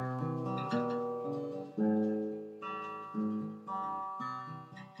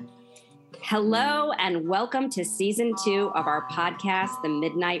Hello and welcome to season 2 of our podcast, The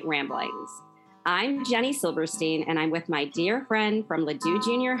Midnight Ramblings. I'm Jenny Silverstein and I'm with my dear friend from Ladue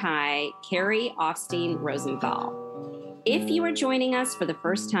Junior High, Carrie Offstein Rosenthal. If you are joining us for the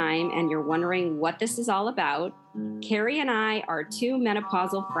first time and you're wondering what this is all about, Carrie and I are two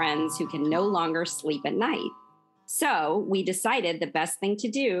menopausal friends who can no longer sleep at night. So we decided the best thing to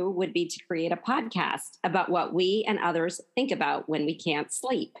do would be to create a podcast about what we and others think about when we can't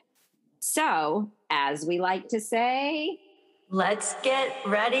sleep. So, as we like to say, let's get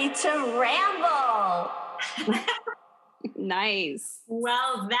ready to ramble. Nice.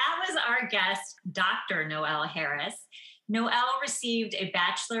 Well, that was our guest, Dr. Noelle Harris. Noelle received a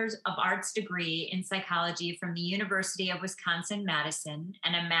Bachelor's of Arts degree in psychology from the University of Wisconsin-Madison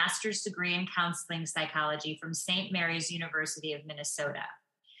and a master's degree in counseling psychology from St. Mary's University of Minnesota.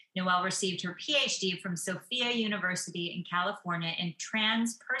 Noelle received her PhD from Sophia University in California in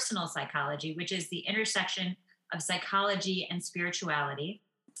transpersonal psychology, which is the intersection of psychology and spirituality.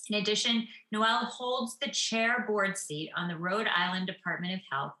 In addition, Noelle holds the chair board seat on the Rhode Island Department of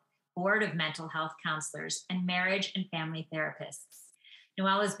Health Board of Mental Health Counselors and Marriage and Family Therapists.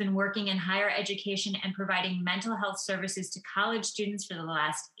 Noelle has been working in higher education and providing mental health services to college students for the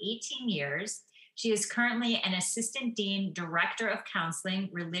last 18 years. She is currently an Assistant Dean, Director of Counseling,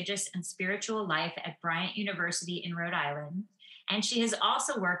 Religious and Spiritual Life at Bryant University in Rhode Island. And she has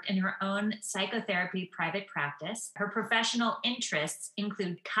also worked in her own psychotherapy private practice. Her professional interests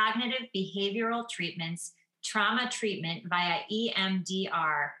include cognitive behavioral treatments, trauma treatment via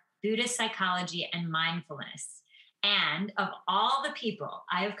EMDR, Buddhist psychology, and mindfulness. And of all the people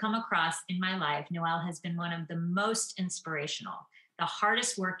I have come across in my life, Noelle has been one of the most inspirational, the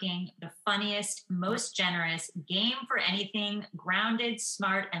hardest working, the funniest, most generous, game for anything, grounded,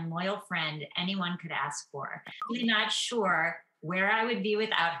 smart, and loyal friend anyone could ask for. I'm really not sure where I would be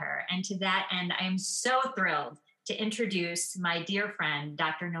without her. And to that end, I am so thrilled to introduce my dear friend,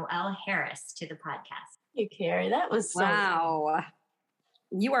 Dr. Noelle Harris, to the podcast. Thank you, Carrie. That was so wow.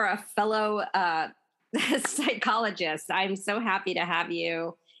 You are a fellow psychologist. I'm so happy to have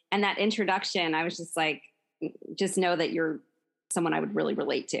you. And that introduction, I was just like, just know that you're someone I would really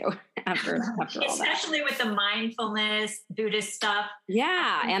relate to after all that. Especially with the mindfulness, Buddhist stuff.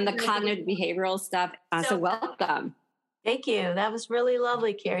 Yeah, and the cognitive behavioral stuff. So welcome. Thank you. That was really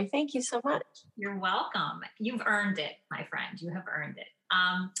lovely, Carrie. Thank you so much. You're welcome. You've earned it, my friend. You have earned it.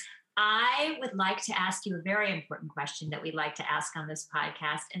 I would like to ask you a very important question that we like to ask on this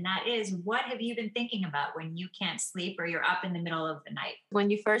podcast, and that is, what have you been thinking about when you can't sleep or you're up in the middle of the night? When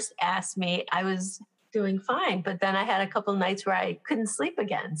you first asked me, I was doing fine, but then I had a couple nights where I couldn't sleep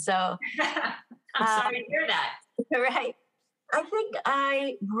again. So I'm sorry to hear that. Right. I think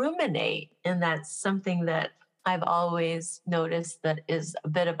I ruminate, and that's something that I've always noticed that is a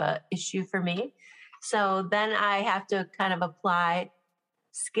bit of an issue for me. So then I have to kind of apply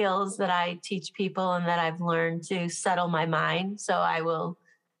skills that I teach people and that I've learned to settle my mind. So I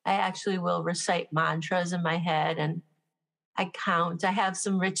actually will recite mantras in my head, and I count. I have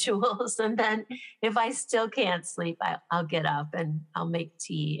some rituals, and then if I still can't sleep, I'll get up and I'll make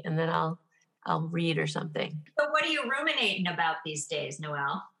tea, and then I'll read or something. So what are you ruminating about these days,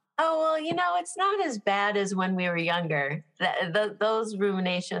 Noelle? Oh, well, it's not as bad as when we were younger. Those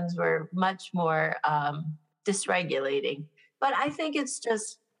ruminations were much more dysregulating. But I think it's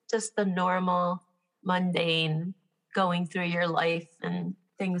just the normal, mundane going through your life and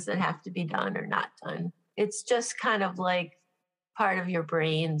things that have to be done or not done. It's just kind of like part of your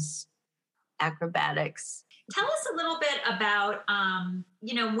brain's acrobatics. Tell us a little bit about,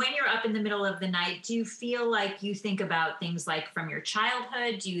 when you're up in the middle of the night, do you feel like you think about things like from your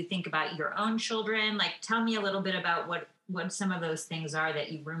childhood? Do you think about your own children? Like, tell me a little bit about what some of those things are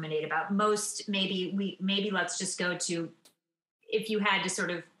that you ruminate about. Most, maybe let's just go to, if you had to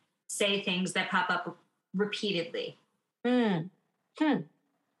sort of say things that pop up repeatedly.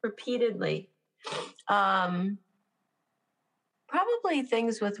 Repeatedly. Probably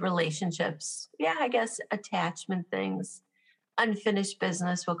things with relationships. Yeah, I guess attachment things. Unfinished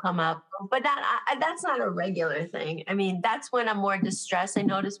business will come up, but that's not a regular thing. I mean, that's when I'm more distressed. I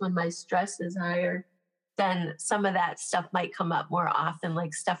notice when my stress is higher, then some of that stuff might come up more often,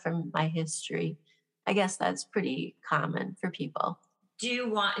 like stuff from my history. I guess that's pretty common for people. Do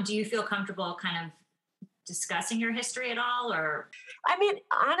you feel comfortable kind of discussing your history at all, or? I mean,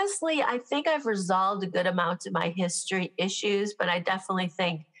 honestly, I think I've resolved a good amount of my history issues, but I definitely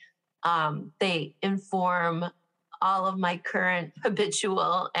think they inform all of my current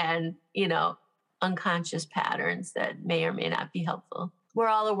habitual and, unconscious patterns that may or may not be helpful. We're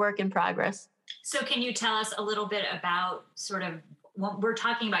all a work in progress. So can you tell us a little bit about sort of we're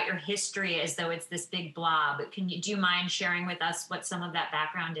talking about your history as though it's this big blob. Do you mind sharing with us what some of that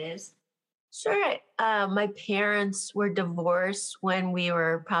background is? Sure. My parents were divorced when we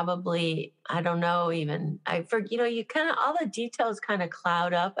were probably, I don't know, even, you kind of, all the details kind of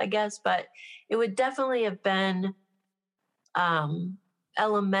cloud up, I guess, but it would definitely have been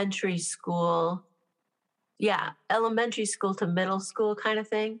elementary school. Yeah, elementary school to middle school kind of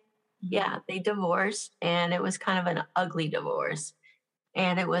thing. Mm-hmm. Yeah, they divorced, and it was kind of an ugly divorce.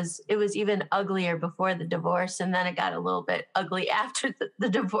 And it was even uglier before the divorce, and then it got a little bit ugly after the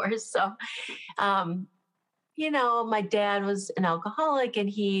divorce. So my dad was an alcoholic, and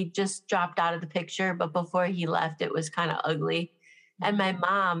he just dropped out of the picture, but before he left, it was kind of ugly. And my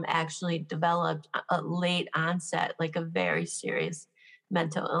mom actually developed a late onset, like a very serious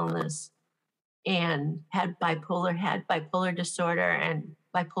mental illness, and had bipolar disorder and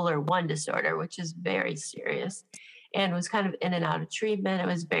bipolar 1 disorder, which is very serious, and was kind of in and out of treatment. It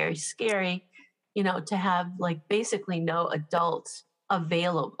was very scary, to have like basically no adults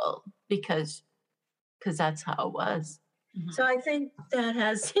available because that's how it was. Mm-hmm. So I think that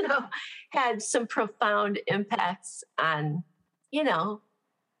has, had some profound impacts on,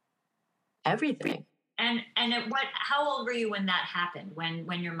 everything. And how old were you when that happened?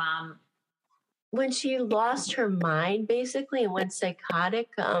 When your mom? When she lost her mind, basically, and went psychotic,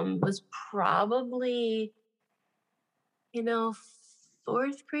 was probably,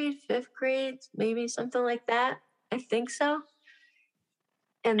 4th grade, 5th grade, maybe something like that. I think so.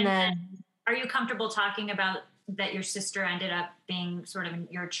 And then, are you comfortable talking about that your sister ended up being sort of in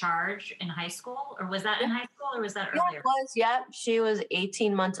your charge in high school? Or was that in high school, or was that earlier? Yeah, it was. Yeah, she was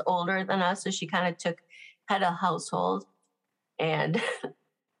 18 months older than us, so she kind of had a household, and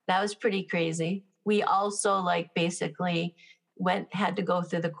that was pretty crazy. We also basically had to go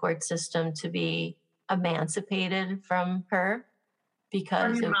through the court system to be emancipated from her,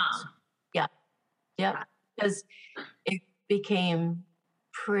 because from your mom. Yeah, because it became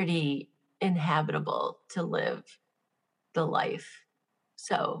pretty inhabitable to live the life.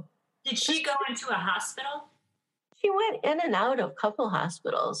 So, did she go into a hospital? She went in and out of a couple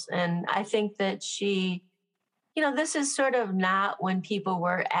hospitals, and I think that she, this is sort of not when people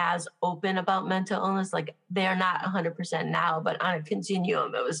were as open about mental illness. Like, they're not 100% now, but on a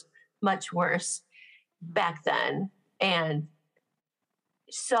continuum, it was much worse back then. And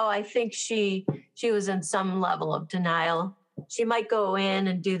so I think she was in some level of denial. She might go in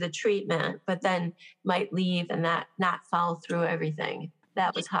and do the treatment, but then might leave and not follow through everything.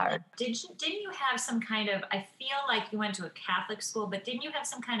 That was hard. Didn't you have some kind of, I feel like you went to a Catholic school, but didn't you have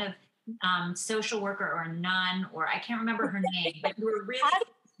some kind of social worker or nun, or I can't remember her name, but you were really... How do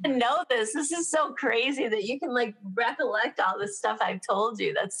you know this? This is so crazy that you can recollect all this stuff I've told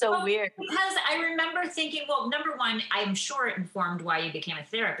you. That's so weird. Because I remember thinking, well, number one, I'm sure it informed why you became a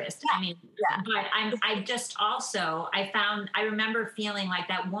therapist. Yeah. I mean, but I remember feeling like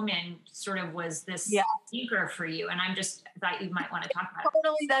that woman sort of was this anchor for you. And I thought you might want to talk about it.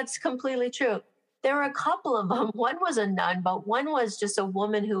 Totally, that's completely true. There were a couple of them. One was a nun, but one was just a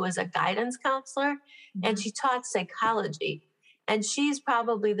woman who was a guidance counselor, and she taught psychology. And she's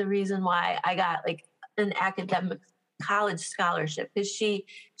probably the reason why I got an academic college scholarship, because she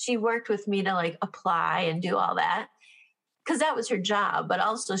worked with me to apply and do all that, because that was her job. But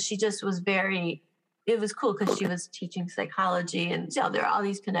also she just was it was cool because she was teaching psychology, and there are all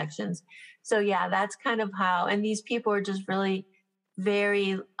these connections. So yeah, that's kind of how, and these people are just really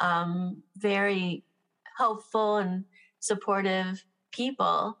very, very helpful and supportive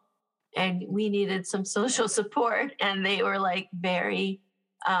people. And we needed some social support, and they were very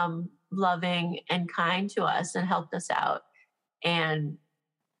loving and kind to us and helped us out. And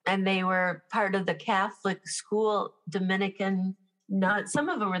they were part of the Catholic school Dominican nuns. Some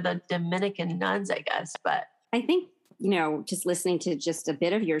of them were the Dominican nuns, I guess. But I think, just listening to just a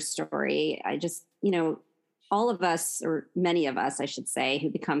bit of your story, I just, all of us, or many of us, I should say, who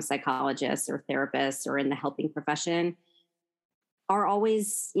become psychologists or therapists or in the helping profession, are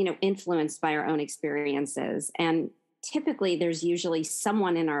always, influenced by our own experiences. And typically there's usually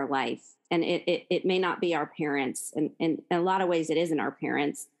someone in our life, and it may not be our parents. And in a lot of ways it isn't our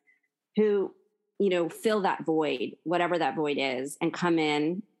parents, who, fill that void, whatever that void is, and come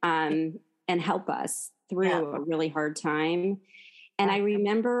in and help us through a really hard time. And I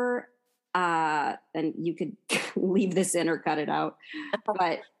remember, and you could leave this in or cut it out,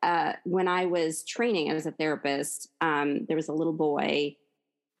 but when I was training as a therapist, there was a little boy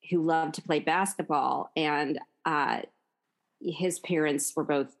who loved to play basketball, and his parents were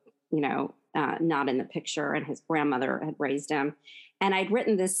both, not in the picture, and his grandmother had raised him. And I'd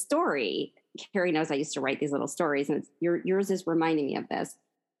written this story Carrie knows I used to write these little stories, and yours is reminding me of this,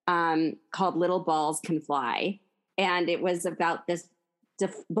 called Little Balls Can Fly. And it was about this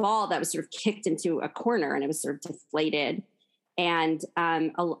ball that was sort of kicked into a corner, and it was sort of deflated. And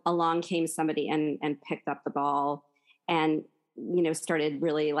along came somebody and picked up the ball and, started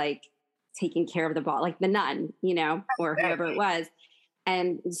really like taking care of the ball, like the nun, or whoever it was.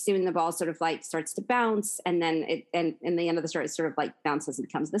 And soon the ball sort of like starts to bounce. And then and in the end of the story, it sort of like bounces and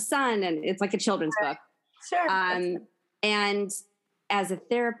becomes the sun. And it's like a children's book. Sure. And as a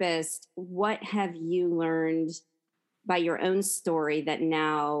therapist, what have you learned by your own story that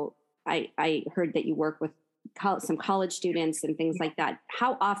now I heard that you work with some college students and things like that.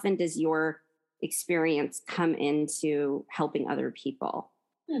 How often does your experience come into helping other people?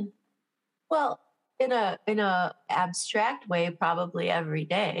 Well, in a abstract way, probably every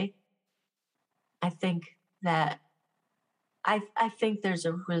day. I think that I think there's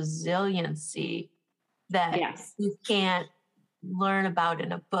a resiliency that you can't learn about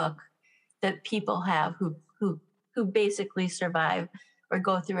in a book that people have who basically survive or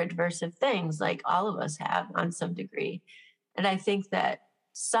go through adversive things like all of us have on some degree. And I think that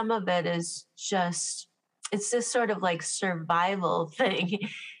some of it is it's this sort of like survival thing,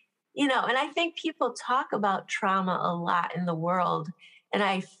 and I think people talk about trauma a lot in the world, and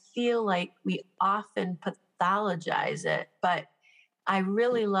I feel like we often pathologize it, but I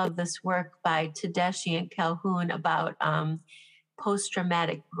really love this work by Tedeschi and Calhoun about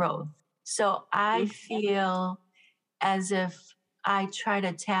post-traumatic growth. So I feel as if I try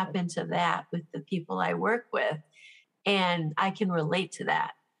to tap into that with the people I work with, and I can relate to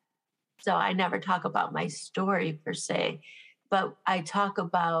that. So I never talk about my story per se, but I talk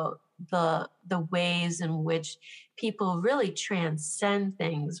about the ways in which people really transcend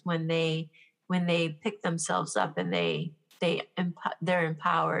things when they pick themselves up and they're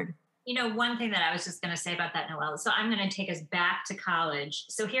empowered. One thing that I was just going to say about that, Noelle, so I'm going to take us back to college.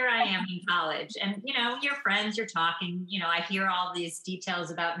 So here I am in college, and, your friends, you're talking, I hear all these details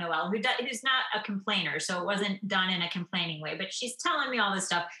about Noelle, who's not a complainer, so it wasn't done in a complaining way, but she's telling me all this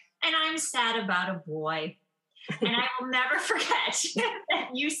stuff, and I'm sad about a boy. And I will never forget that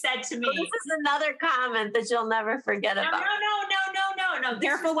you said to me. This is another comment that you'll never forget about. No.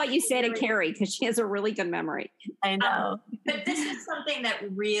 Careful what you say to Carrie, because she has a really good memory. I know. But this is something that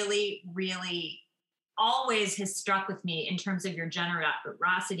really, really always has struck with me in terms of your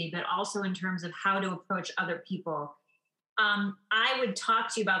generosity, but also in terms of how to approach other people. I would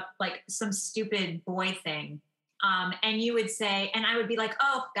talk to you about like some stupid boy thing. And you would say, and I would be like,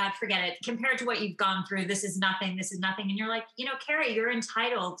 oh God, forget it. Compared to what you've gone through, this is nothing. And you're like, Carrie, you're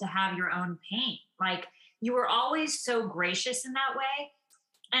entitled to have your own pain. Like you were always so gracious in that way.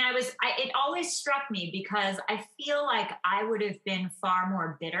 And it always struck me because I feel like I would have been far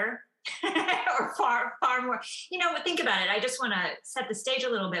more bitter or far more, think about it. I just want to set the stage a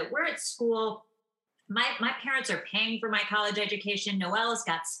little bit. We're at school. My parents are paying for my college education. Noelle's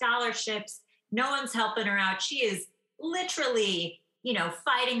got scholarships. No one's helping her out. She is literally,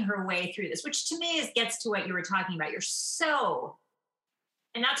 fighting her way through this, which to me gets to what you were talking about.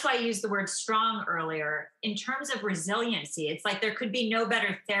 And that's why I used the word strong earlier. In terms of resiliency, it's like there could be no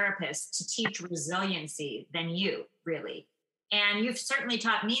better therapist to teach resiliency than you, really. And you've certainly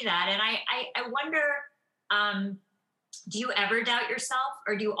taught me that. And I wonder, do you ever doubt yourself,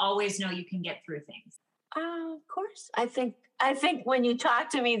 or do you always know you can get through things? Of course. I think when you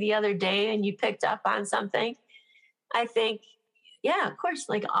talked to me the other day and you picked up on something, I think, yeah, of course,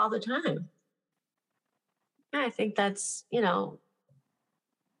 like all the time. I think that's,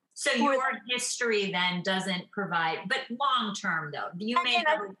 So your history then doesn't provide, but long term though,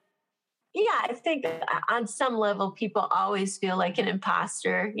 I think on some level, people always feel like an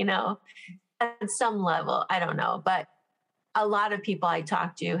imposter, at some level, I don't know, but a lot of people I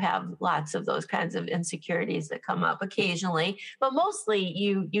talk to have lots of those kinds of insecurities that come up occasionally, but mostly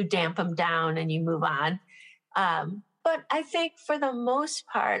you damp them down and you move on. But I think for the most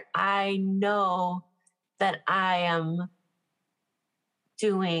part, I know that I am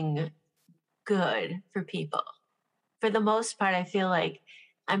doing good for people. For the most part, I feel like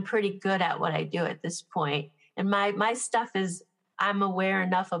I'm pretty good at what I do at this point. And my stuff is, I'm aware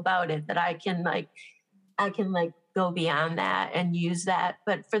enough about it that I can go beyond that and use that.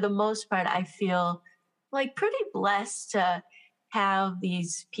 But for the most part, I feel like pretty blessed to have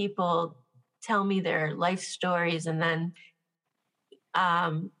these people tell me their life stories. And then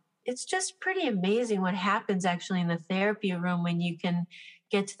it's just pretty amazing what happens actually in the therapy room when you can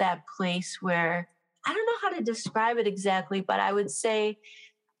get to that place where, I don't know how to describe it exactly, but I would say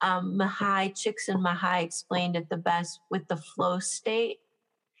Csikszentmihalyi explained it the best with the flow state.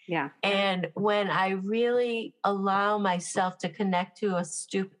 Yeah. And when I really allow myself to connect to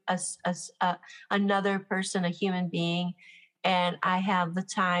another person, a human being, and I have the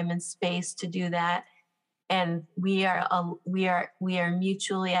time and space to do that, and we are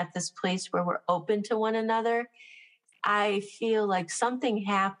mutually at this place where we're open to one another, I feel like something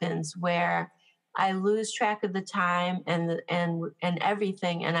happens where I lose track of the time and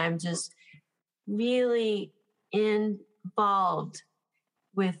everything, and I'm just really involved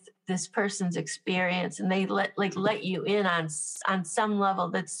with this person's experience, and they let you in on some level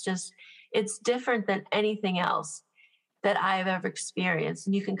that's just, it's different than anything else that I've ever experienced,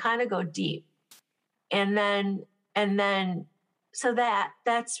 and you can kind of go deep, and then so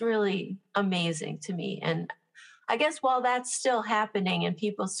that's really amazing to me. And I guess while that's still happening and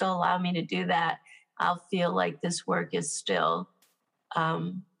people still allow me to do that, I'll feel like this work is still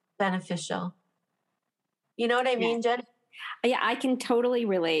beneficial. You know what I mean, Jen? Yeah, I can totally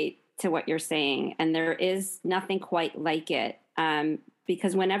relate to what you're saying. And there is nothing quite like it.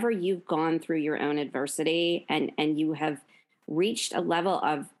 Because whenever you've gone through your own adversity and you have reached a level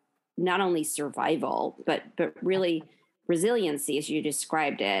of not only survival, but really resiliency, as you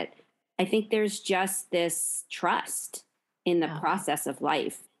described it, I think there's just this trust in the process of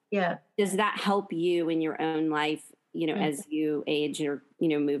life. Yeah. Does that help you in your own life, as you age or,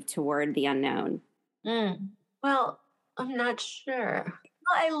 move toward the unknown? Well, I'm not sure.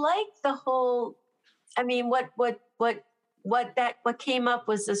 Well, I like the whole, I mean, what came up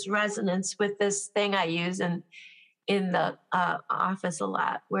was this resonance with this thing I use in the office a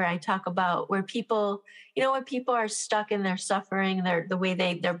lot, where I talk about where people, when people are stuck in their suffering, the way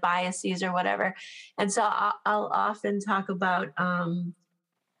their biases or whatever. And so I'll often talk about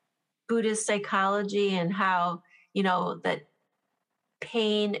Buddhist psychology and how, that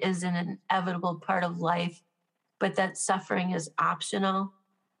pain is an inevitable part of life, but that suffering is optional.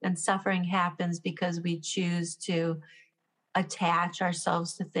 And suffering happens because we choose to attach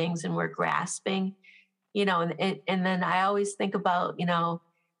ourselves to things and we're grasping, and then I always think about,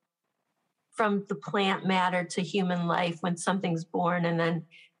 from the plant matter to human life when something's born, and then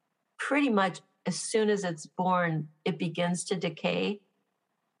pretty much as soon as it's born, it begins to decay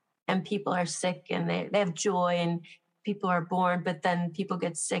and people are sick and they have joy and people are born, but then people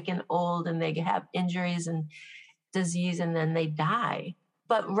get sick and old and they have injuries and disease and then they die.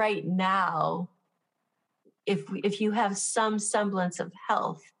 But right now, if you have some semblance of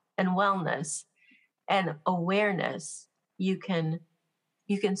health and wellness and awareness, you can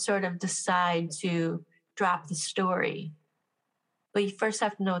sort of decide to drop the story. But you first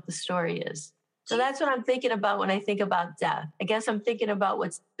have to know what the story is. So that's what I'm thinking about when I think about death. I guess I'm thinking about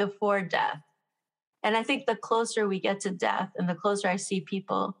what's before death. And I think the closer we get to death and the closer I see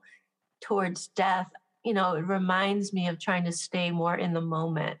people towards death, it reminds me of trying to stay more in the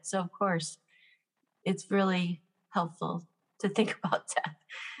moment. So of course, it's really helpful to think about death.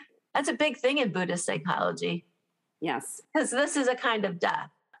 That's a big thing in Buddhist psychology. Yes. Because this is a kind of death.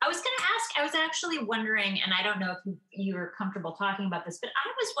 I was going to ask, I was actually wondering, and I don't know if you're comfortable talking about this, but I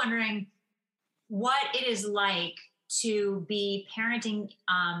was wondering what it is like to be parenting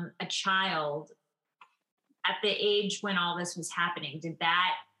a child at the age when all this was happening. Did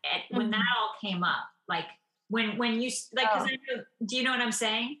that, when that all came up, like when you, like, do you know what I'm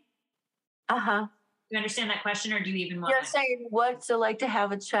saying? Uh-huh. You understand that question, or do you even want You're saying what's it like to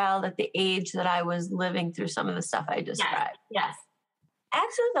have a child at the age that I was living through some of the stuff I described? Yes.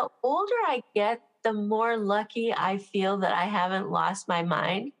 Actually, the older I get, the more lucky I feel that I haven't lost my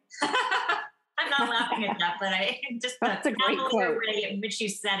mind. I'm not laughing at that, but I just that's a great quote. Way in which you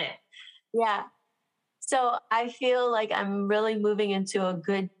said it. Yeah. So I feel like I'm really moving into a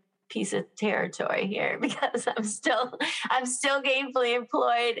good piece of territory here because I'm still gainfully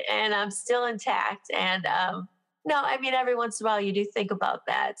employed and I'm still intact. And no, I mean, every once in a while you do think about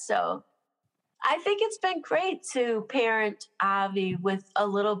that. So I think it's been great to parent Avi with a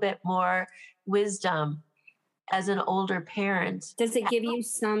little bit more wisdom as an older parent. Does it give you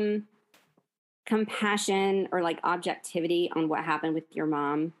some compassion or like objectivity on what happened with your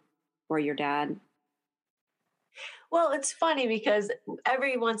mom or your dad? Well, it's funny because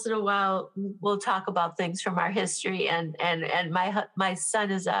every once in a while we'll talk about things from our history, and my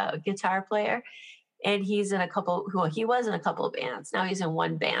son is a guitar player, and he's in a couple. Well, he was in a couple of bands. Now he's in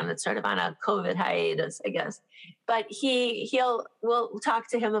one band that's sort of on a COVID hiatus, I guess. But we'll talk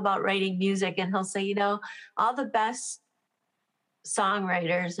to him about writing music, and he'll say, all the best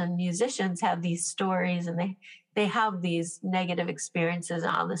songwriters and musicians have these stories, and they have these negative experiences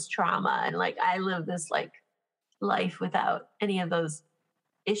and all this trauma, and like I live this like life without any of those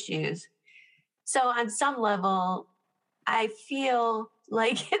issues. So on some level, I feel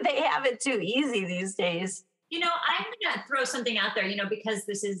Like they have it too easy these days. I'm going to throw something out there, because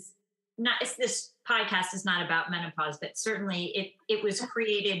this podcast is not about menopause, but certainly it was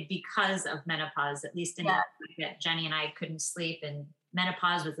created because of menopause, at least in Yeah. that Jenny and I couldn't sleep, and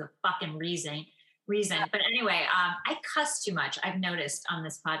menopause was a fucking reason. But anyway, I cuss too much, I've noticed on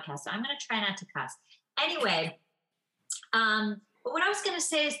this podcast, so I'm going to try not to cuss. Anyway, but what I was going to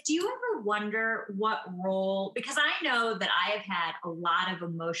say is, do you ever wonder what role, because I know that I have had a lot of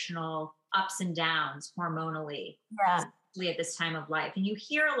emotional ups and downs hormonally, especially at this time of life. And you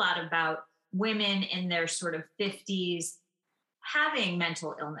hear a lot about women in their sort of 50s having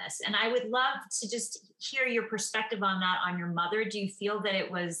mental illness. And I would love to just hear your perspective on that, on your mother. Do you feel that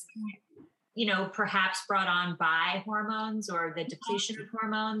it was, perhaps brought on by hormones or the depletion of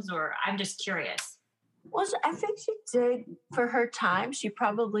hormones, or I'm just curious? Well, I think she did for her time. She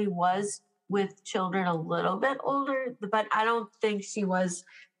probably was with children a little bit older, but I don't think she was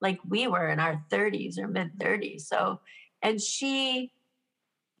like we were in our 30s or mid 30s. So, and she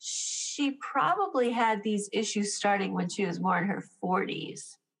probably had these issues starting when she was more in her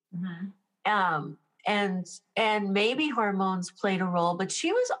 40s. Mm-hmm. And maybe hormones played a role, but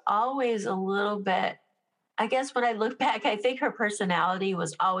she was always a little bit, I guess when I look back, I think her personality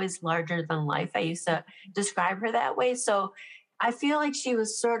was always larger than life. I used to describe her that way. So I feel like she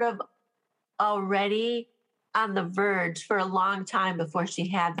was sort of already on the verge for a long time before she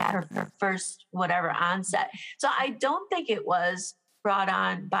had her first whatever onset. So I don't think it was brought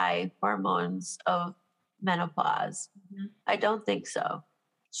on by hormones of menopause. Mm-hmm. I don't think so.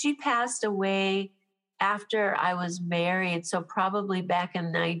 She passed away after I was married, so probably back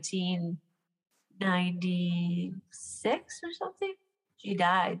in 1996 or something, she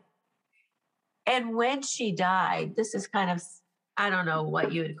died. And when she died, this is kind of, I don't know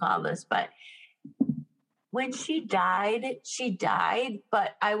what you would call this, but when she died,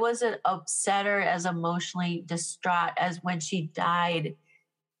 but I wasn't upset or as emotionally distraught as when she died,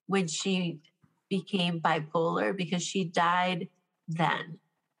 when she became bipolar, because she died then.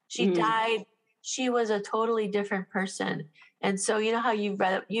 She died, she was a totally different person. And so, you know how you've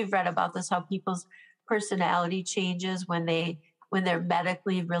read about this, how people's personality changes when they're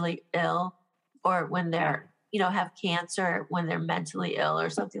medically really ill, or when they're, have cancer, when they're mentally ill or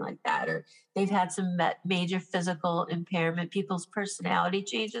something like that, or they've had some major physical impairment, people's personality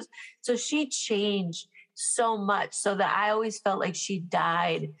changes. So she changed so much so that I always felt like she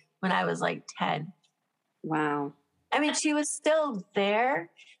died when I was like 10. Wow. I mean, she was still there,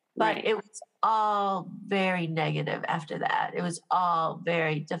 but Right. it was all very negative after that. It was all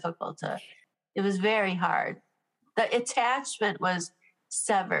very difficult it was very hard. The attachment was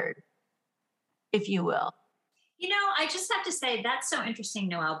severed, if you will. I just have to say that's so interesting,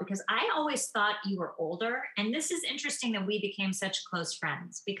 Noelle, because I always thought you were older. And this is interesting that we became such close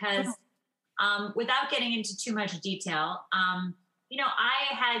friends because without getting into too much detail, I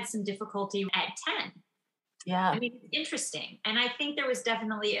had some difficulty at 10. Yeah. I mean, it's interesting. And I think there was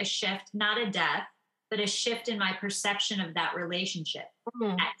definitely a shift, not a death, but a shift in my perception of that relationship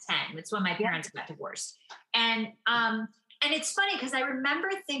at 10. It's when my parents got divorced. And it's funny because I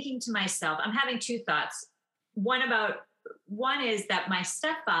remember thinking to myself, I'm having two thoughts. One is that my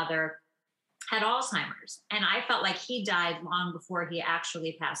stepfather had Alzheimer's, and I felt like he died long before he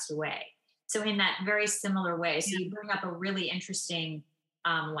actually passed away. So in that very similar way. So you bring up a really interesting,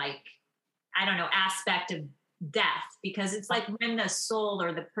 aspect of death, because it's like when the soul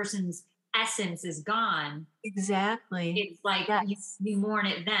or the person's essence is gone. Exactly. It's like you mourn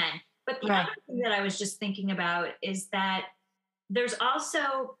it then. But the other thing that I was just thinking about is that there's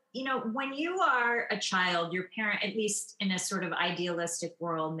also, when you are a child, your parent, at least in a sort of idealistic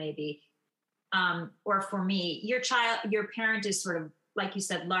world, maybe, or for me, your parent is sort of, like you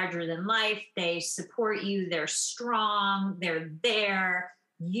said, larger than life. They support you. They're strong. They're there.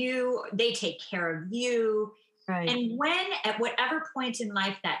 They take care of you. Right. And when, at whatever point in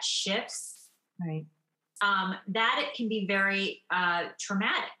life that shifts, that it can be very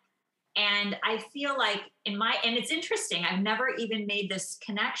traumatic. And I feel like and it's interesting, I've never even made this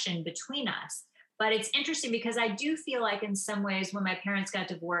connection between us, but it's interesting because I do feel like in some ways when my parents got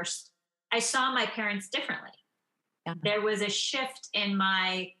divorced, I saw my parents differently. Yeah. There was a shift in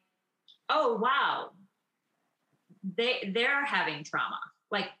my, oh, wow, they're having trauma.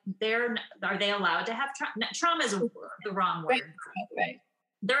 Like are they allowed to have trauma? Trauma is the wrong word. Right.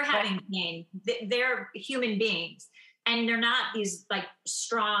 They're having pain. They're human beings. And they're not these like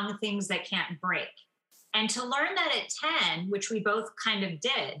strong things that can't break. And to learn that at 10, which we both kind of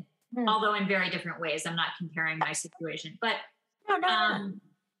did, although in very different ways, I'm not comparing my situation, but I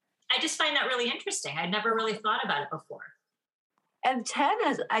just find that really interesting. I'd never really thought about it before. And 10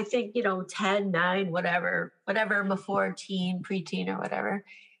 is, I think, 10, 9, whatever before teen, preteen, or whatever.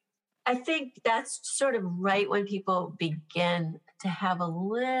 I think that's sort of right when people begin to have a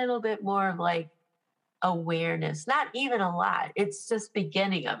little bit more of like awareness, not even a lot. It's just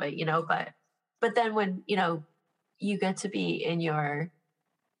beginning of it, but then when, you get to be in your,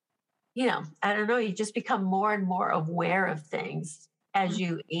 I don't know, you just become more and more aware of things as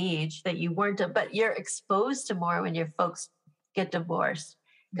you age that you weren't, but you're exposed to more when your folks get divorced,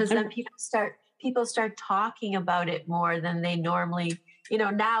 because then people start talking about it more than they normally,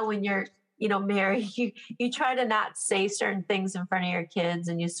 now when you're, married, you try to not say certain things in front of your kids,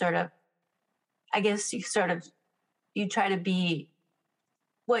 and you sort of, I guess you try to be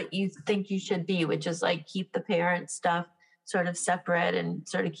what you think you should be, which is like keep the parent stuff sort of separate and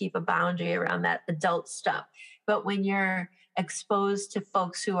sort of keep a boundary around that adult stuff. But when you're exposed to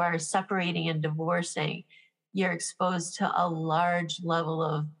folks who are separating and divorcing, you're exposed to a large level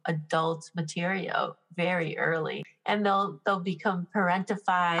of adult material very early, and they'll become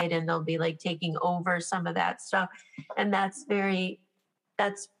parentified, and they'll be like taking over some of that stuff, and that's very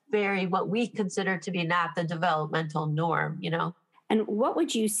what we consider to be not the developmental norm. And what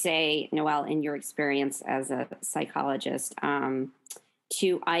would you say, Noelle, in your experience as a psychologist,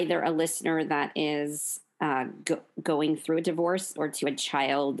 to either a listener that is going through a divorce, or to a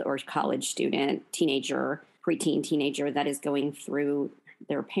child or college student, teenager, preteen teenager that is going through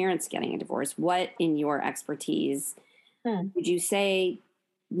their parents getting a divorce? What, in your expertise, would you say,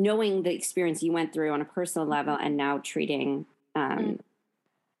 knowing the experience you went through on a personal level and now treating,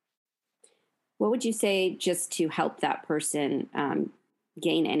 what would you say just to help that person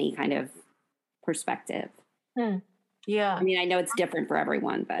gain any kind of perspective? Yeah. I mean, I know it's different for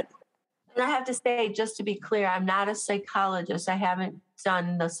everyone, but. And I have to say, just to be clear, I'm not a psychologist. I haven't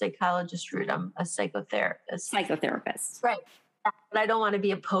done the psychologist route. I'm a psychotherapist. Psychotherapist. Right. But I don't want to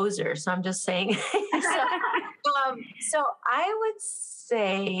be a poser, so I'm just saying. So I would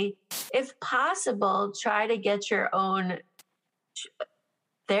say, if possible, try to get your own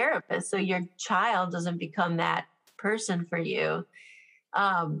therapist so your child doesn't become that person for you.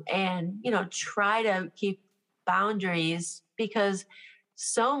 And, try to keep boundaries, because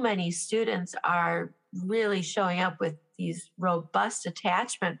so many students are really showing up with these robust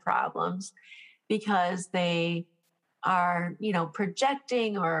attachment problems because they are,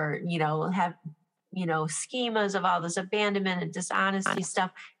 projecting, or, have, schemas of all this abandonment and dishonesty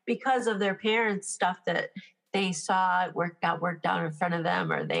stuff because of their parents' stuff that they saw got worked out in front of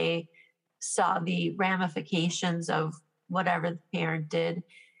them, or they saw the ramifications of whatever the parent did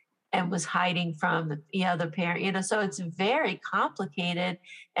and was hiding from the other parent, so it's very complicated.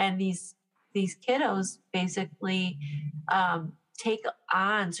 And these kiddos basically take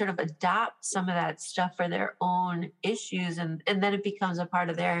on, sort of adopt some of that stuff for their own issues, and then it becomes a part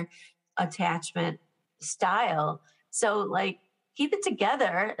of their attachment style. So like, keep it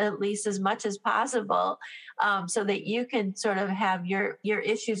together at least as much as possible, so that you can sort of have your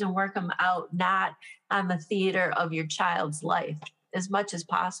issues and work them out, not on the theater of your child's life, as much as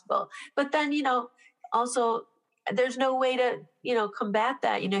possible. But then, also, there's no way to, combat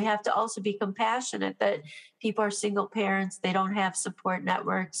that. You have to also be compassionate that people are single parents. They don't have support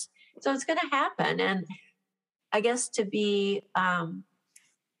networks. So it's going to happen. And I guess to be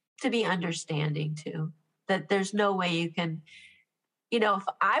understanding too, that there's no way you can, if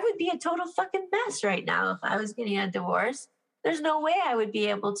I would be a total fucking mess right now, if I was getting a divorce, there's no way I would be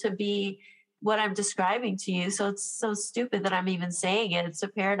able to be what I'm describing to you. So it's so stupid that I'm even saying it. It's a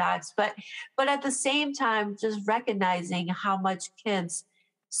paradox, but at the same time, just recognizing how much kids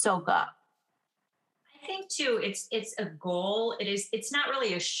soak up. I think too, it's a goal. It's not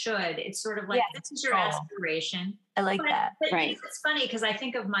really a should. It's sort of like, this is your aspiration. I like that. But right. It's funny because I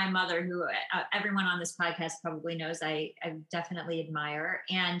think of my mother, who everyone on this podcast probably knows I definitely admire.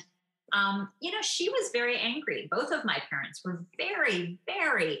 And she was very angry. Both of my parents were very,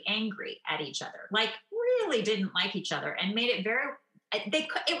 very angry at each other, like really didn't like each other, and made it very,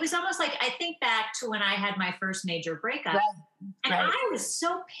 it was almost like, I think back to when I had my first major breakup, and I was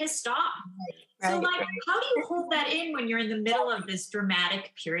so pissed off. So like, how do you hold that in when you're in the middle of this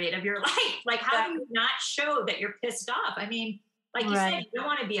dramatic period of your life? Like, how do you not show that you're pissed off? I mean, like you said, you don't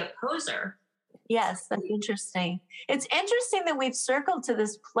want to be a poser. Yes, that's interesting. It's interesting that we've circled to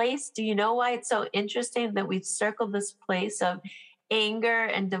this place. Do you know why it's so interesting that we've circled this place of anger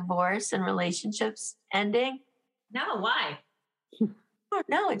and divorce and relationships ending? No, why? I don't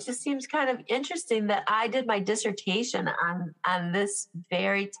know. It just seems kind of interesting that I did my dissertation on this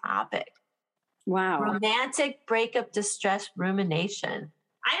very topic. Wow. Romantic breakup distress rumination.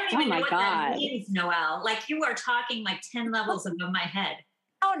 I don't even know what that God. means, Noelle. Like you are talking like 10 levels above my head.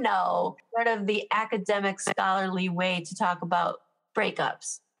 Oh no, sort of the academic scholarly way to talk about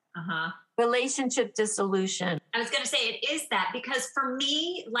breakups, relationship dissolution. I was going to say it is that because for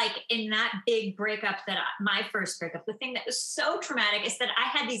me, like in that big breakup my first breakup, the thing that was so traumatic is that I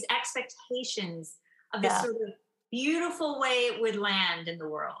had these expectations of this sort of beautiful way it would land in the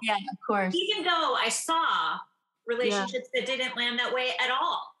world. Yeah, of course. Even though I saw relationships that didn't land that way at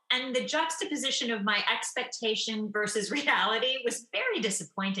all. And the juxtaposition of my expectation versus reality was very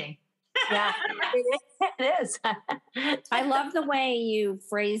disappointing. Yeah, it is. I love the way you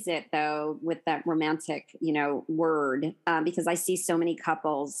phrase it, though, with that romantic, word, because I see so many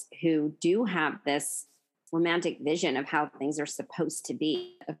couples who do have this romantic vision of how things are supposed to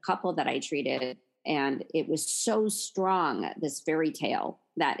be. A couple that I treated, and it was so strong, this fairy tale,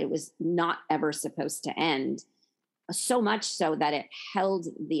 that it was not ever supposed to end. So much so that it held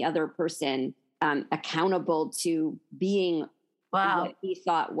the other person accountable to being what he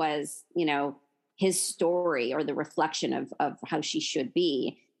thought was, his story or the reflection of how she should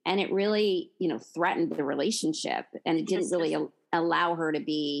be. And it really, threatened the relationship, and it didn't really allow her to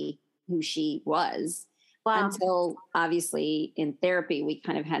be who she was. Until obviously in therapy, we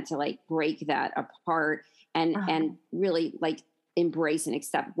kind of had to like break that apart and really like embrace and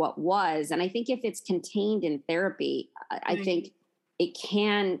accept what was. And I think if it's contained in therapy, I think it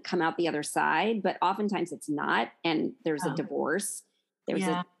can come out the other side, but oftentimes it's not. And there's a divorce.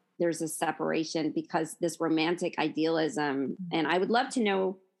 There's a separation because this romantic idealism. And I would love to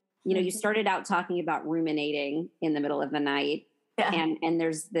know, you started out talking about ruminating in the middle of the night. Yeah. And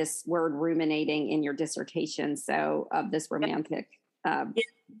there's this word ruminating in your dissertation. So of this romantic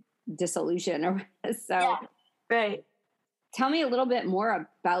dissolution. Right. Tell me a little bit more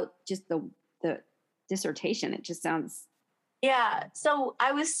about just the dissertation. It just sounds. Yeah. So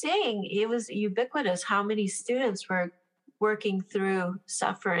I was saying it was ubiquitous how many students were working through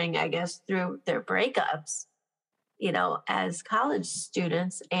suffering, I guess, through their breakups, as college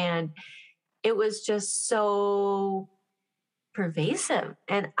students. And it was just so pervasive.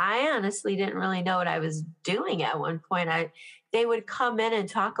 And I honestly didn't really know what I was doing at one point. They would come in and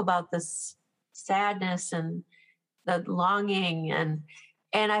talk about this sadness and the longing,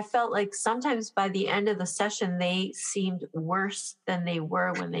 and I felt like sometimes by the end of the session they seemed worse than they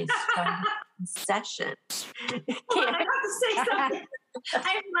were when they started the session. I have to say something.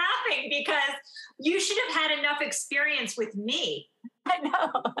 I'm laughing because you should have had enough experience with me. I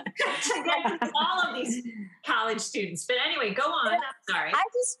know. To get to all of these college students. But anyway, go on. I'm sorry. I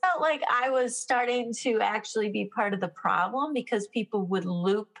just felt like I was starting to actually be part of the problem because people would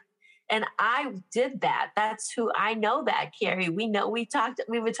loop. And I did that. That's who I know that, Carrie. We would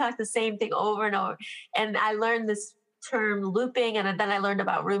talk the same thing over and over. And I learned this term looping, and then I learned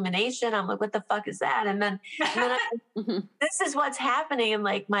about rumination. I'm like, what the fuck is that? And then this is what's happening in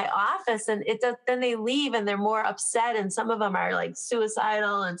like my office. And then they leave and they're more upset. And some of them are like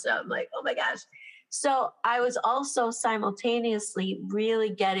suicidal. And so I'm like, oh my gosh. So I was also simultaneously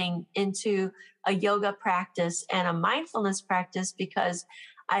really getting into a yoga practice and a mindfulness practice because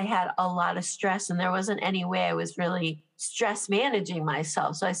I had a lot of stress and there wasn't any way I was really stress managing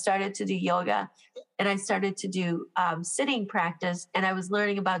myself. So I started to do yoga and I started to do sitting practice, and I was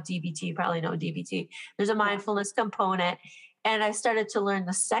learning about DBT. You probably know DBT. There's a mindfulness component, and I started to learn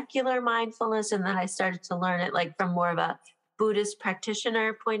the secular mindfulness, and then I started to learn it like from more of a Buddhist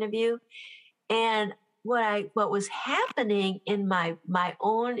practitioner point of view. And what was happening in my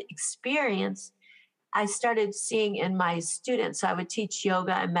own experience, I started seeing in my students. So I would teach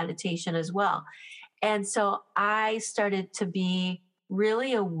yoga and meditation as well. And so I started to be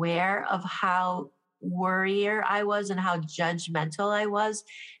really aware of how worrier I was and how judgmental I was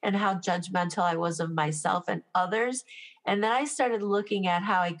and how judgmental I was of myself and others. And then I started looking at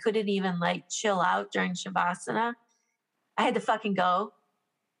how I couldn't even like chill out during Shavasana. I had to fucking go.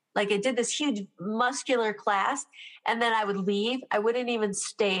 Like I did this huge muscular class and then I would leave. I wouldn't even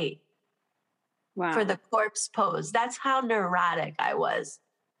stay for the corpse pose. That's how neurotic I was.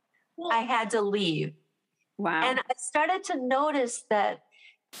 I had to leave. Wow. And I started to notice that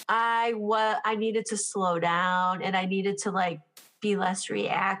I needed to slow down and I needed to like be less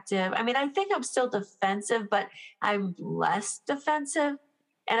reactive. I mean, I think I'm still defensive, but I'm less defensive.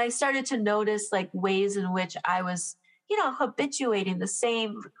 And I started to notice like ways in which I was, habituating the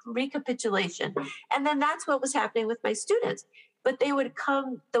same recapitulation. And then that's what was happening with my students. But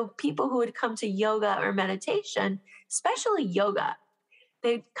the people who would come to yoga or meditation, especially yoga,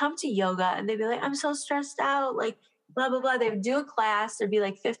 they'd come to yoga and they'd be like, I'm so stressed out, like blah, blah, blah. They would do a class, there'd be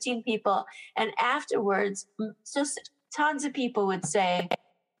like 15 people. And afterwards, just tons of people would say,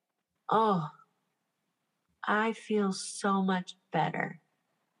 oh, I feel so much better.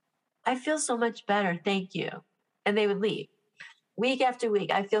 I feel so much better. Thank you. And they would leave week after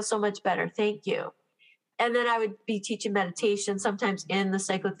week. I feel so much better. Thank you. And then I would be teaching meditation. Sometimes in the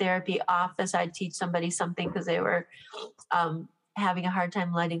psychotherapy office, I'd teach somebody something because they were having a hard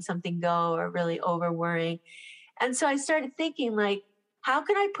time letting something go or really over worrying. And so I started thinking, like, how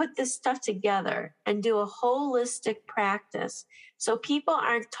can I put this stuff together and do a holistic practice so people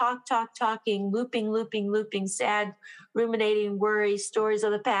aren't talking, looping, sad, ruminating, worry, stories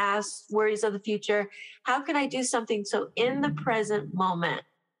of the past, worries of the future? How can I do something so in the present moment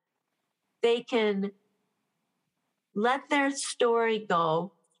they can let their story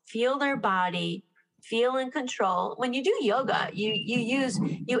go, feel their body, feel in control? When you do yoga,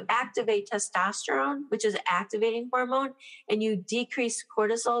 you activate testosterone, which is an activating hormone, and you decrease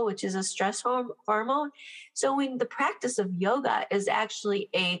cortisol, which is a stress hormone. So when the practice of yoga is actually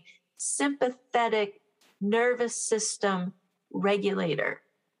a sympathetic nervous system regulator,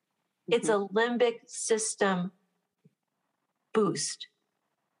 it's a limbic system boost.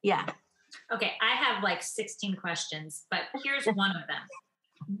 Yeah. Okay, I have like 16 questions, but here's one of them.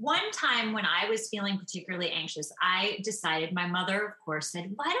 One time when I was feeling particularly anxious, I decided, my mother, of course,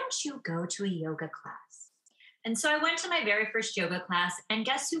 said, why don't you go to a yoga class? And so I went to my very first yoga class, and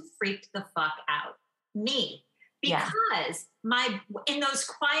guess who freaked the fuck out? Me. Because in those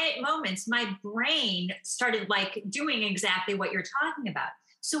quiet moments, my brain started like doing exactly what you're talking about.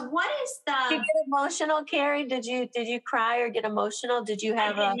 So what is the... Did you get emotional, Carrie? Did you cry or get emotional? Did you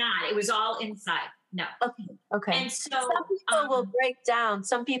have I did not. It was all inside. No. Okay. And so some people will break down.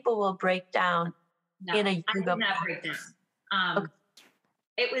 Some people will break down in a yoga. I did not break down.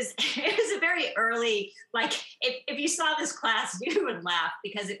 It was a very early, like if you saw this class, you would laugh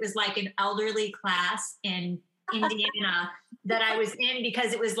because it was like an elderly class in Indiana that I was in,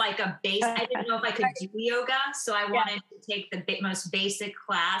 because it was like a base. I didn't know if I could do yoga, so I wanted to take the most basic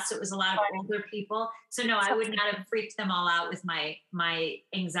class. So it was a lot of older people. So no, I would not have freaked them all out with my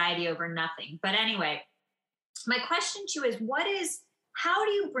anxiety over nothing. But anyway, my question to you is, how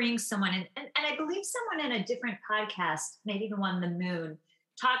do you bring someone in? And I believe someone in a different podcast, maybe the one, The Moon,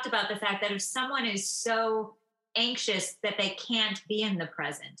 talked about the fact that if someone is so anxious that they can't be in the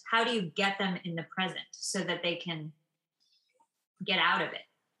present, how do you get them in the present so that they can get out of it?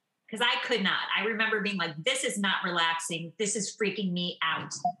 Because I could not. I remember being like, this is not relaxing. This is freaking me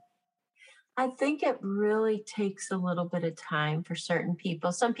out. I think it really takes a little bit of time for certain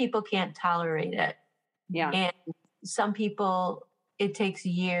people. Some people can't tolerate it. Yeah. And some people, it takes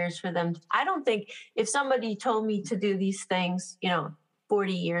years for them. I don't think if somebody told me to do these things,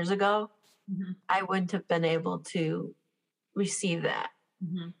 40 years ago, I wouldn't have been able to receive that.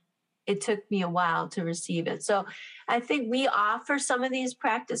 It took me a while to receive it. So I think we offer some of these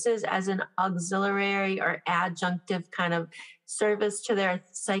practices as an auxiliary or adjunctive kind of service to their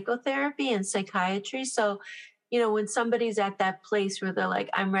psychotherapy and psychiatry. So, when somebody's at that place where they're like,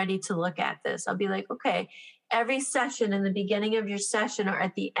 I'm ready to look at this, I'll be like, okay, every session, in the beginning of your session or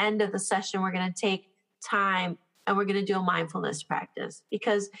at the end of the session, we're going to take time and we're going to do a mindfulness practice.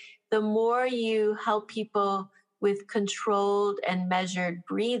 Because the more you help people with controlled and measured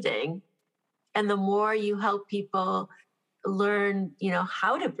breathing, and the more you help people learn,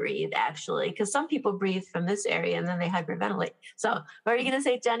 how to breathe, actually, because some people breathe from this area and then they hyperventilate. So what are you going to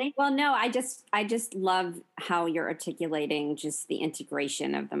say, Jenny? Well, no, I just love how you're articulating just the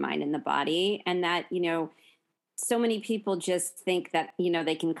integration of the mind and the body, and that, so many people just think that,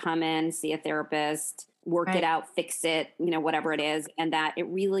 they can come in, see a therapist, work it out, fix it, whatever it is. And that it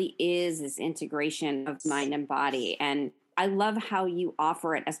really is this integration of mind and body. And I love how you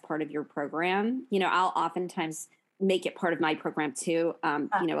offer it as part of your program. I'll oftentimes make it part of my program too. A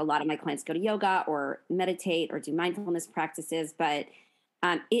lot of my clients go to yoga or meditate or do mindfulness practices, but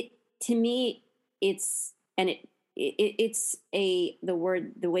to me, it's the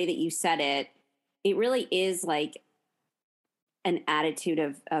way that you said it, it really is like an attitude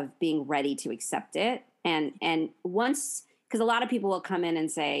of being ready to accept it. And once, because a lot of people will come in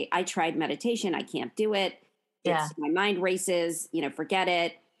and say, I tried meditation, I can't do it. My mind races, forget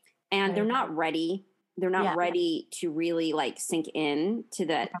it. And they're not ready. They're not ready to really like sink in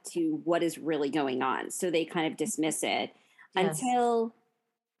to what is really going on. So they kind of dismiss it until,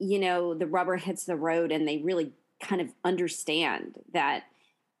 the rubber hits the road and they really kind of understand that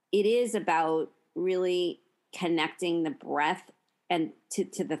it is about really connecting the breath and to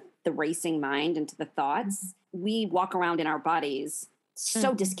the racing mind and to the thoughts. We walk around in our bodies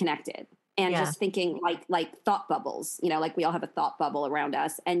so disconnected and just thinking like thought bubbles, like we all have a thought bubble around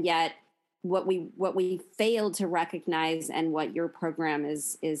us. And yet what we failed to recognize, and what your program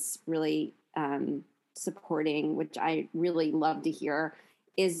is really supporting, which I really love to hear,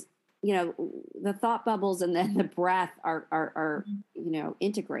 is, you know, the thought bubbles and then the breath are you know,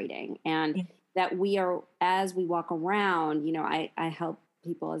 integrating, and that we are, as we walk around, you know, I help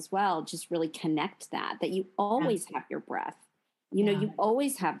people as well just really connect that you always have your breath, you know, you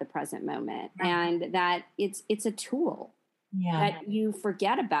always have the present moment, and that it's a tool that you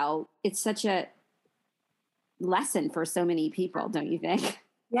forget about. It's such a lesson for so many people, don't you think?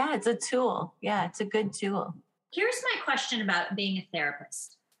 Yeah, it's a tool. Yeah, it's a good tool. Here's my question about being a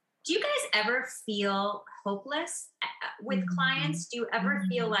therapist. Do you guys ever feel hopeless with clients? Do you ever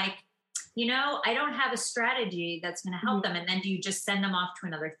feel like, you know, I don't have a strategy that's going to help them? And then do you just send them off to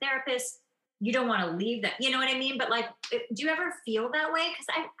another therapist? You don't want to leave them. You know what I mean? But like, do you ever feel that way? Because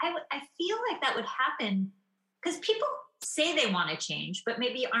I feel like that would happen because people say they want to change, but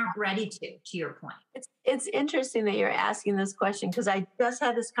maybe aren't ready to your point. It's interesting that you're asking this question, because I just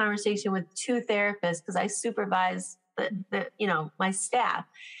had this conversation with two therapists, because I supervise the you know, my staff.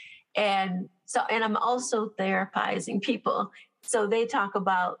 And I'm also therapizing people. So they talk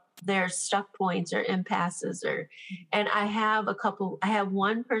about their stuck points or impasses, and I have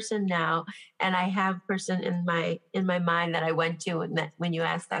one person now, and I have a person in my mind that I went to, and that when you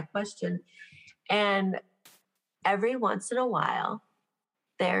asked that question, and every once in a while,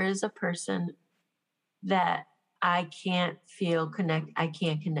 there is a person that I can't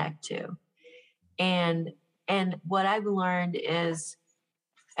connect to. And what I've learned is,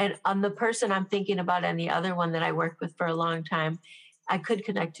 and on the person I'm thinking about and the other one that I worked with for a long time, I could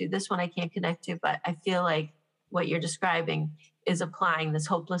connect to. This one I can't connect to, but I feel like what you're describing is applying this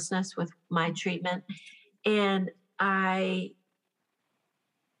hopelessness with my treatment. And I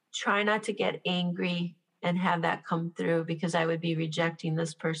try not to get angry and have that come through, because I would be rejecting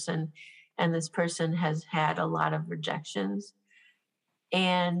this person, and this person has had a lot of rejections,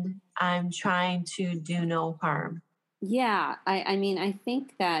 and I'm trying to do no harm. Yeah, I mean, I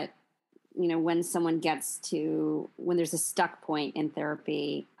think that, you know, when there's a stuck point in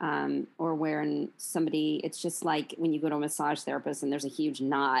therapy, or when somebody, it's just like when you go to a massage therapist and there's a huge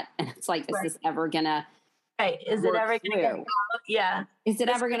knot, and it's like, is this ever gonna is it ever going to go? Yeah. Is it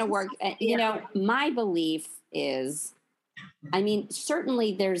ever going to work? You know, my belief is, I mean,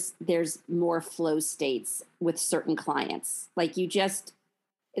 certainly there's more flow states with certain clients, like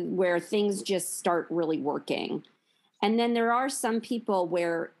where things just start really working. And then there are some people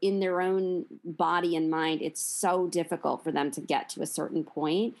where in their own body and mind, it's so difficult for them to get to a certain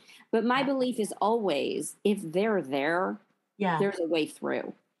point. But my belief is always, if they're there, there's a way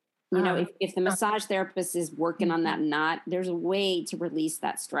through. You know, if the massage therapist is working on that knot, there's a way to release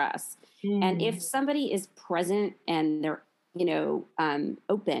that stress. And if somebody is present and they're, you know,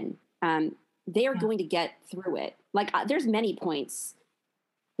 open, they are going to get through it. Like there's many points,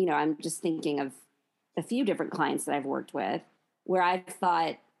 you know, I'm just thinking of a few different clients that I've worked with where I've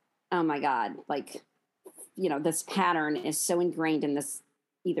thought, oh my God, like, you know, this pattern is so ingrained in this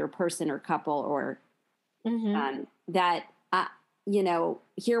either person or couple, or that, you know,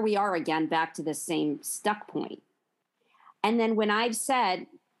 here we are again, back to the same stuck point. And then when I've said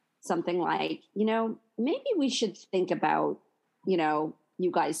something like, you know, maybe we should think about, you know,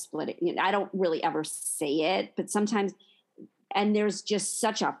 you guys splitting. You know, I don't really ever say it, but sometimes, and there's just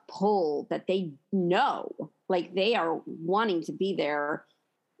such a pull that they know, like they are wanting to be there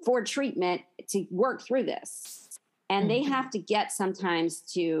for treatment to work through this. And they have to get sometimes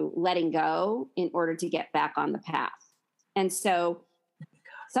to letting go in order to get back on the path. And so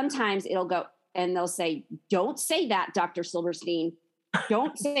sometimes it'll go, and they'll say, don't say that, Dr. Silberstein.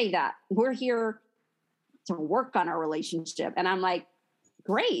 Don't say that. We're here to work on our relationship. And I'm like,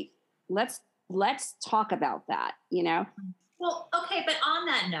 great, let's talk about that, you know? Well, okay. But on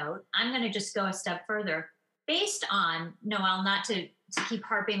that note, I'm going to just go a step further. Based on, Noelle, not to keep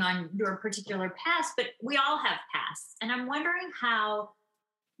harping on your particular past, but we all have pasts. And I'm wondering how,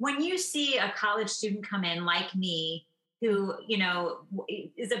 when you see a college student come in like me, who, you know,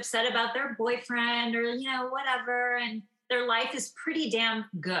 is upset about their boyfriend or, you know, whatever, and their life is pretty damn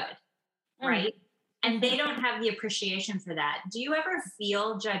good, right? And they don't have the appreciation for that. Do you ever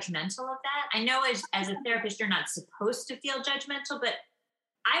feel judgmental of that? I know as a therapist, you're not supposed to feel judgmental, but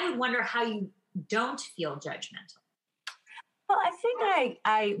I would wonder how you don't feel judgmental. Well, I think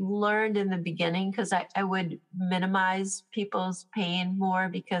I learned in the beginning, because I would minimize people's pain more,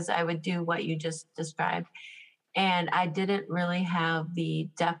 because I would do what you just described. And I didn't really have the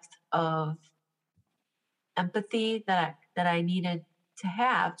depth of empathy that I needed to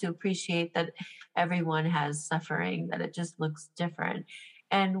have to appreciate that everyone has suffering, that it just looks different.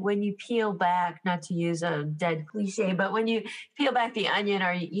 And when you peel back, not to use a dead cliche, but when you peel back the onion,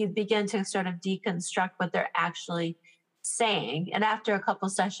 or you begin to sort of deconstruct what they're actually saying, and after a couple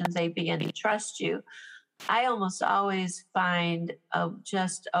sessions, they begin to trust you. I almost always find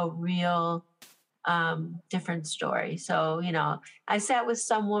just a real different story. So, I sat with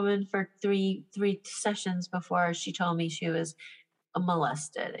some woman for three sessions before she told me she was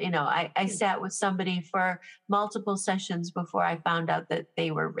molested. I sat with somebody for multiple sessions before I found out that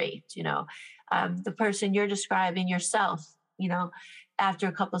they were raped. The person you're describing yourself, after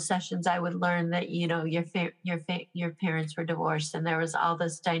a couple sessions, I would learn that, your parents were divorced and there was all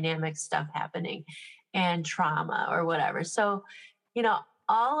this dynamic stuff happening and trauma or whatever. So,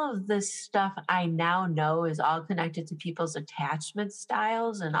 all of this stuff I now know is all connected to people's attachment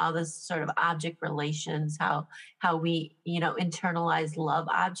styles and all this sort of object relations, how we, internalize love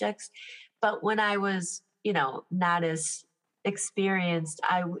objects. But when I was, not as experienced,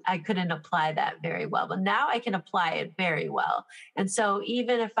 I couldn't apply that very well. But now I can apply it very well. And so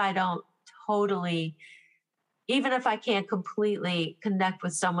even if I can't completely connect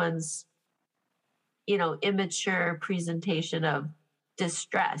with someone's, immature presentation of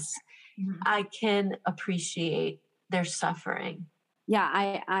distress, I can appreciate their suffering. Yeah,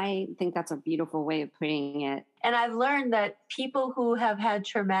 I think that's a beautiful way of putting it. And I've learned that people who have had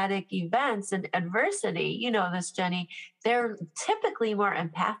traumatic events and adversity, this, Jenny, they're typically more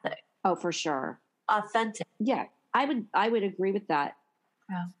empathic. Oh, for sure. Authentic. Yeah, I would agree with that.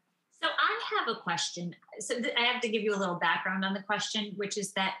 Yeah. So I have a question. So I have to give you a little background on the question, which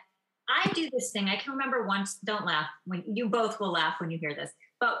is that I do this thing. I can remember once, don't laugh, when you both will laugh when you hear this.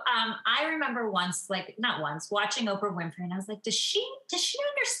 But I remember once, watching Oprah Winfrey, and I was like, does she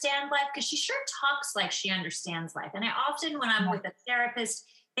understand life? Because she sure talks like she understands life. And I often, when I'm with a therapist,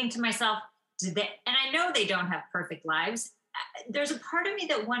 think to myself, and I know they don't have perfect lives. There's a part of me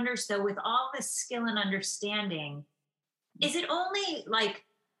that wonders, though, with all this skill and understanding, is it only like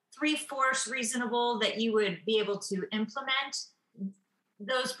 3/4 reasonable that you would be able to implement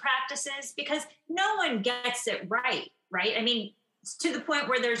those practices? Because no one gets it right? I mean, to the point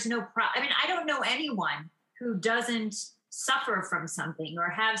where there's no I don't know anyone who doesn't suffer from something or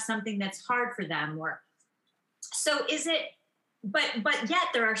have something that's hard for them. So is it, but yet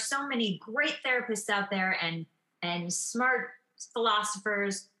there are so many great therapists out there and smart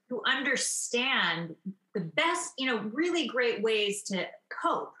philosophers who understand the best, really great ways to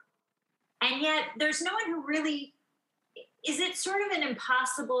cope. And yet there's no one who really, is it sort of an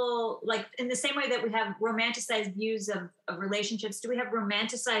impossible, like in the same way that we have romanticized views of relationships, do we have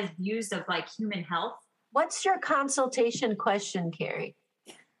romanticized views of like human health? What's your consultation question, Carrie?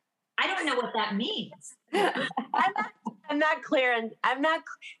 I don't know what that means. I'm not clear. And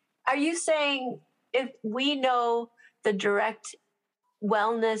are you saying if we know the direct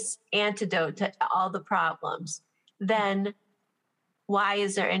wellness antidote to all the problems, then why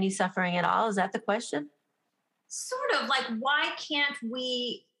is there any suffering at all? Is that the question? Sort of like, why can't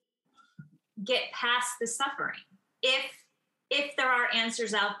we get past the suffering? If there are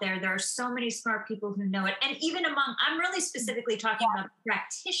answers out there, there are so many smart people who know it. And even I'm really specifically talking about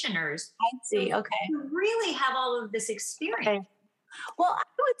practitioners. I see. Okay. Who really have all of this experience. Okay. Well, I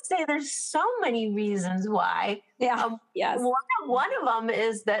would say there's so many reasons why. Yeah. Yes. One of them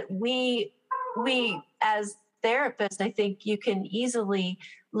is that we as therapists, I think you can easily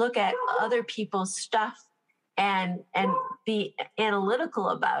look at other people's stuff and be analytical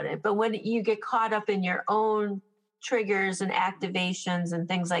about it. But when you get caught up in your own triggers and activations and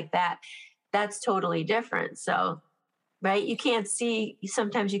things like that, that's totally different. So, right,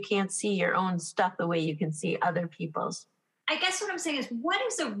 sometimes you can't see your own stuff the way you can see other people's. I guess what I'm saying is, what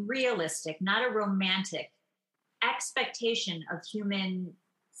is a realistic, not a romantic, expectation of human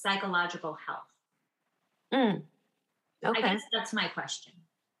psychological health? Okay. I guess that's my question.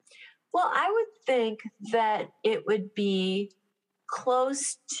 Well, I would think that it would be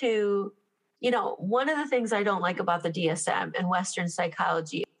close to, one of the things I don't like about the DSM and Western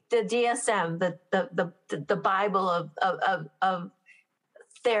psychology, the DSM, the Bible of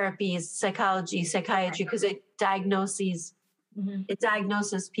therapies, psychiatry, because it diagnoses, it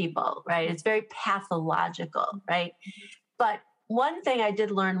diagnoses people, right? It's very pathological, right? But one thing I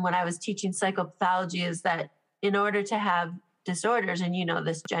did learn when I was teaching psychopathology is that in order to have disorders, and you know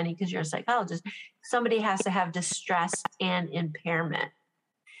this, Jenny, because you're a psychologist, somebody has to have distress and impairment.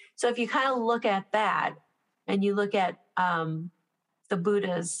 So if you kind of look at that and you look at the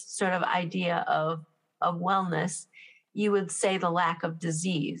Buddha's sort of idea of wellness, you would say the lack of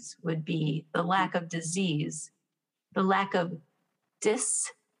disease would be the lack of disease, the lack of dis-ease,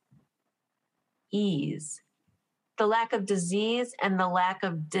 the lack of disease and the lack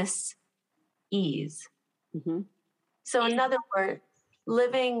of dis-ease. Mm-hmm. So in other words,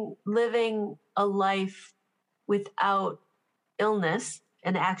 living a life without illness,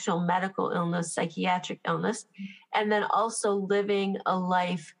 an actual medical illness, psychiatric illness, and then also living a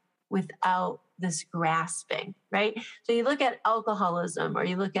life without this grasping, right? So you look at alcoholism, or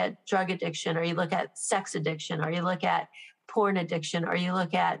you look at drug addiction, or you look at sex addiction, or you look at porn addiction, or you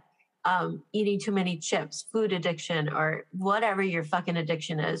look at eating too many chips, food addiction, or whatever your fucking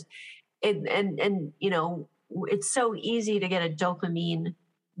addiction is. And you know, it's so easy to get a dopamine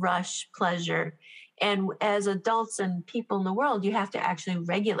rush pleasure. And as adults and people in the world, you have to actually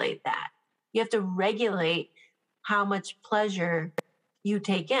regulate that. You have to regulate how much pleasure you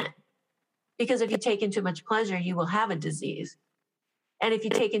take in. Because if you take in too much pleasure, you will have a disease. And if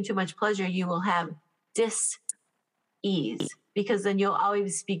you take in too much pleasure, you will have dis-ease, because then you'll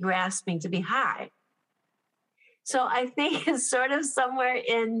always be grasping to be high. So I think it's sort of somewhere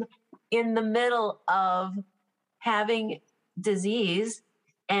in the middle of having disease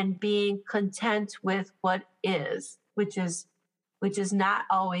and being content with what is, which is not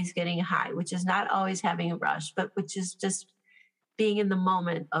always getting high, which is not always having a rush, but which is just being in the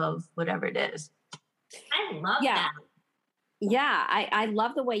moment of whatever it is. I love that. Yeah, I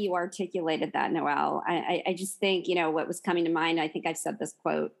love the way you articulated that, Noelle. I just think, you know, what was coming to mind, I think I've said this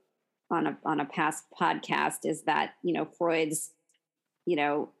quote on a past podcast, is that, you know, Freud's, you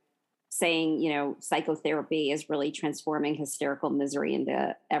know, saying, you know, psychotherapy is really transforming hysterical misery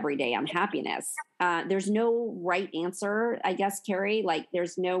into everyday unhappiness. There's no right answer, I guess, Carrie. Like,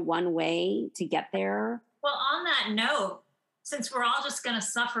 there's no one way to get there. Well, on that note, since we're all just going to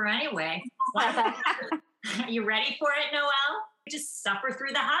suffer anyway, are you ready for it, Noelle? Just suffer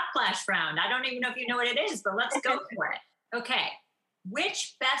through the hot flash round. I don't even know if you know what it is, but let's go for it. Okay.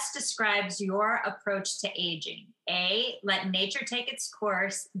 Which best describes your approach to aging? A, let nature take its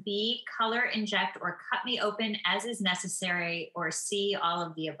course. B, color, inject, or cut me open as is necessary. Or C, all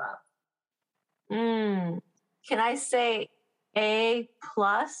of the above. Can I say A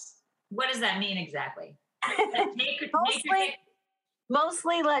plus? What does that mean exactly?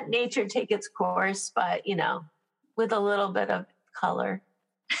 Mostly let nature take its course, but, you know, with a little bit of color.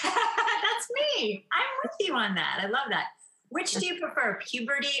 That's me. I'm with you on that. I love that. Which do you prefer,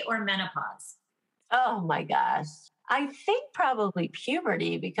 puberty or menopause? Oh my gosh. I think probably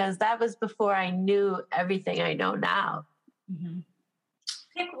puberty, because that was before I knew everything I know now. Mm-hmm.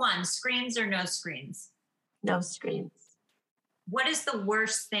 Pick one, screens or no screens? No screens. What is the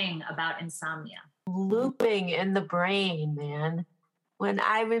worst thing about insomnia? Looping in the brain, man. When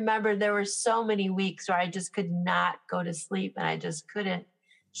I remember there were so many weeks where I just could not go to sleep and I just couldn't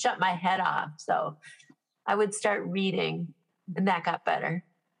shut my head off. So I would start reading, and that got better.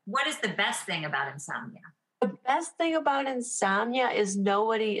 What is the best thing about insomnia? The best thing about insomnia is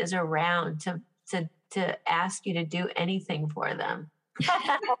nobody is around to ask you to do anything for them.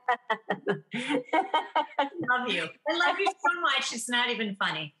 I love you. I love you so much. It's not even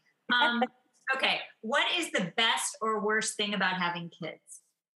funny. Okay. What is the best or worst thing about having kids?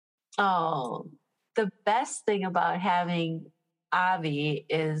 Oh, the best thing about having Avi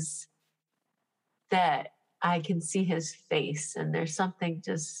is that I can see his face, and there's something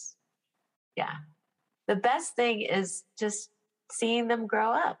just, yeah. The best thing is just seeing them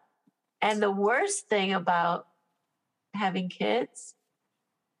grow up. And the worst thing about having kids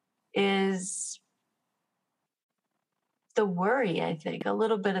is the worry, I think, a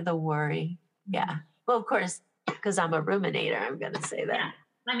little bit of the worry. Yeah. Well, of course, because I'm a ruminator, I'm going to say that. Yeah.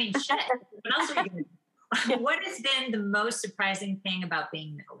 I mean, shit. What else are you going to do? What has been the most surprising thing about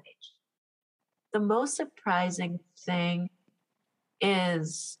being middle-aged? The most surprising thing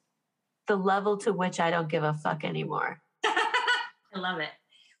is the level to which I don't give a fuck anymore. I love it.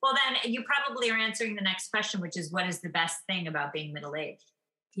 Well, then you probably are answering the next question, which is, what is the best thing about being middle-aged?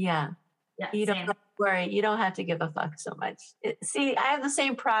 Yeah. You don't have to worry. You don't have to give a fuck so much. See, I have the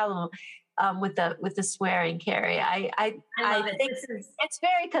same problem with the swearing, Carrie. I love it. think it's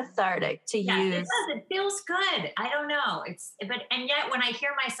very cathartic to use. It feels good. I don't know. And yet when I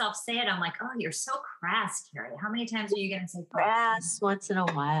hear myself say it, I'm like, oh, you're so crass, Carrie. How many times are you going to say crass once in a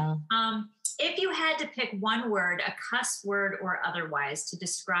while? If you had to pick one word, a cuss word or otherwise, to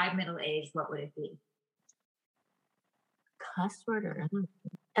describe middle age, what would it be? Cuss word or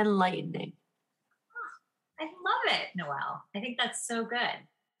enlightening. I love it, Noelle. I think that's so good.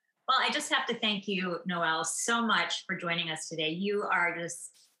 Well, I just have to thank you, Noelle, so much for joining us today. You are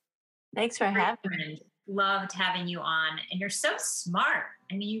just... Thanks for having me. Loved having you on. And you're so smart.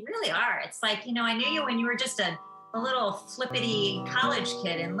 I mean, you really are. It's like, I knew you when you were just a little flippity college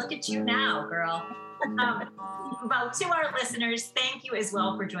kid, and look at you now, girl. Well, to our listeners, thank you as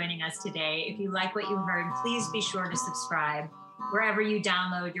well for joining us today. If you like what you heard, please be sure to subscribe wherever you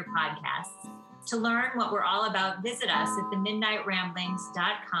download your podcasts. To learn what we're all about, visit us at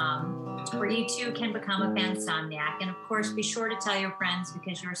themidnightramblings.com, where you too can become a fansomniac. And of course, be sure to tell your friends,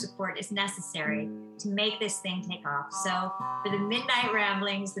 because your support is necessary to make this thing take off. So for the Midnight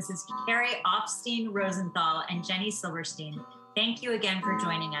Ramblings, this is Carrie Offstein Rosenthal and Jenny Silverstein. Thank you again for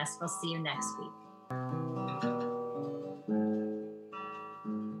joining us. We'll see you next week.